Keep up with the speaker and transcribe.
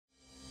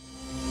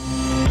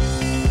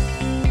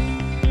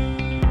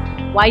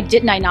Why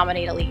didn't I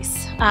nominate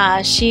Elise?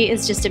 She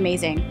is just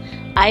amazing.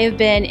 I have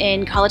been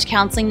in college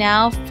counseling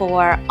now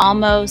for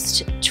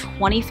almost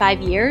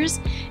 25 years,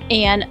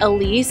 and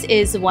Elise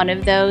is one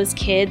of those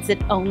kids that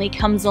only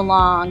comes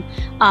along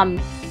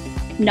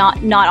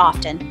not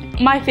often.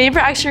 My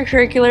favorite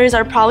extracurriculars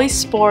are probably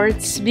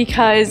sports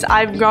because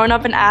I've grown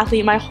up an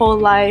athlete my whole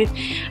life.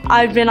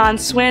 I've been on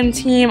swim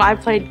team,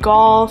 I've played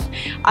golf,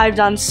 I've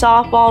done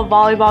softball,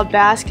 volleyball,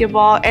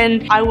 basketball,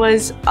 and I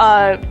was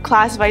a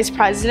class vice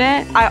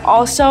president. I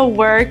also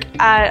work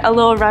at a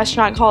little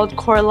restaurant called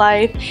Core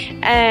Life,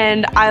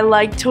 and I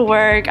like to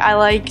work. I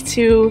like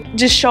to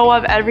just show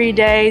up every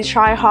day,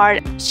 try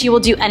hard. She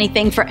will do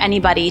anything for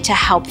anybody to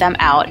help them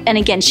out. And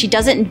again, she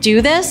doesn't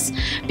do this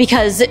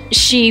because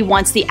she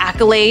wants the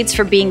accolades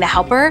for being the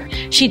helper.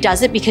 She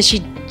does it because she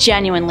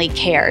genuinely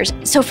cares.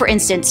 So for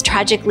instance,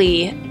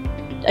 tragically,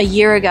 a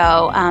year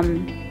ago,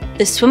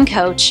 the swim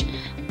coach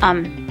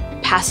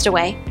passed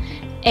away,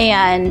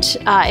 and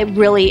it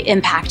really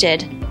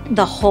impacted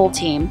the whole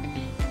team.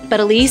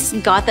 But Elise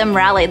got them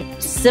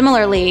rallied.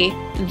 Similarly,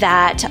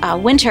 that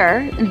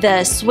winter,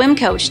 the swim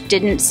coach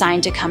didn't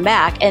sign to come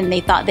back, and they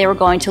thought they were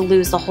going to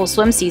lose the whole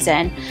swim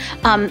season.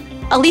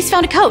 Elise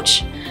found a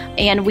coach,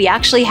 and we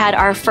actually had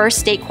our first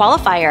state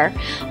qualifier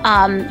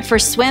for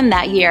swim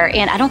that year,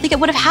 and I don't think it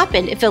would have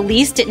happened if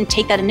Elise didn't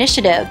take that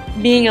initiative.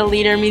 Being a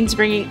leader means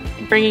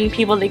bringing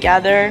people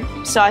together,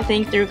 so I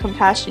think through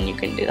compassion you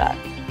can do that.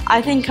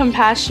 I think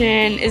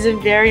compassion is a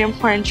very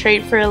important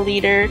trait for a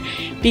leader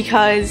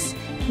because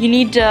you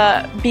need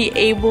to be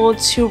able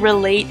to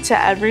relate to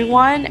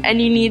everyone,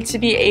 and you need to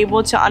be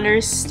able to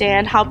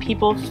understand how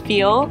people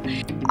feel.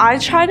 I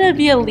try to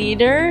be a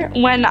leader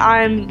when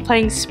I'm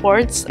playing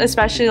sports,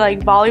 especially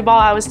like volleyball.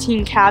 I was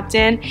team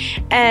captain,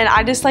 and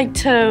I just like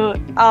to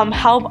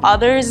help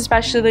others,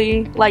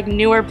 especially like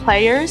newer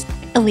players.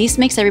 Elise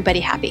makes everybody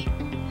happy.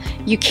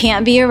 You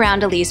can't be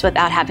around Elise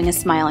without having a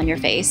smile on your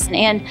face.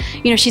 And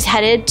you know, she's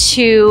headed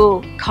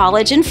to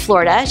college in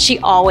Florida. She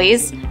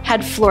always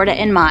had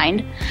Florida in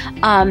mind.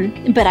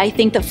 But I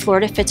think that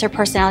Florida fits her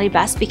personality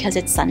best because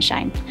it's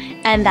sunshine.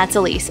 And that's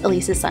Elise.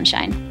 Elise is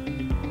sunshine.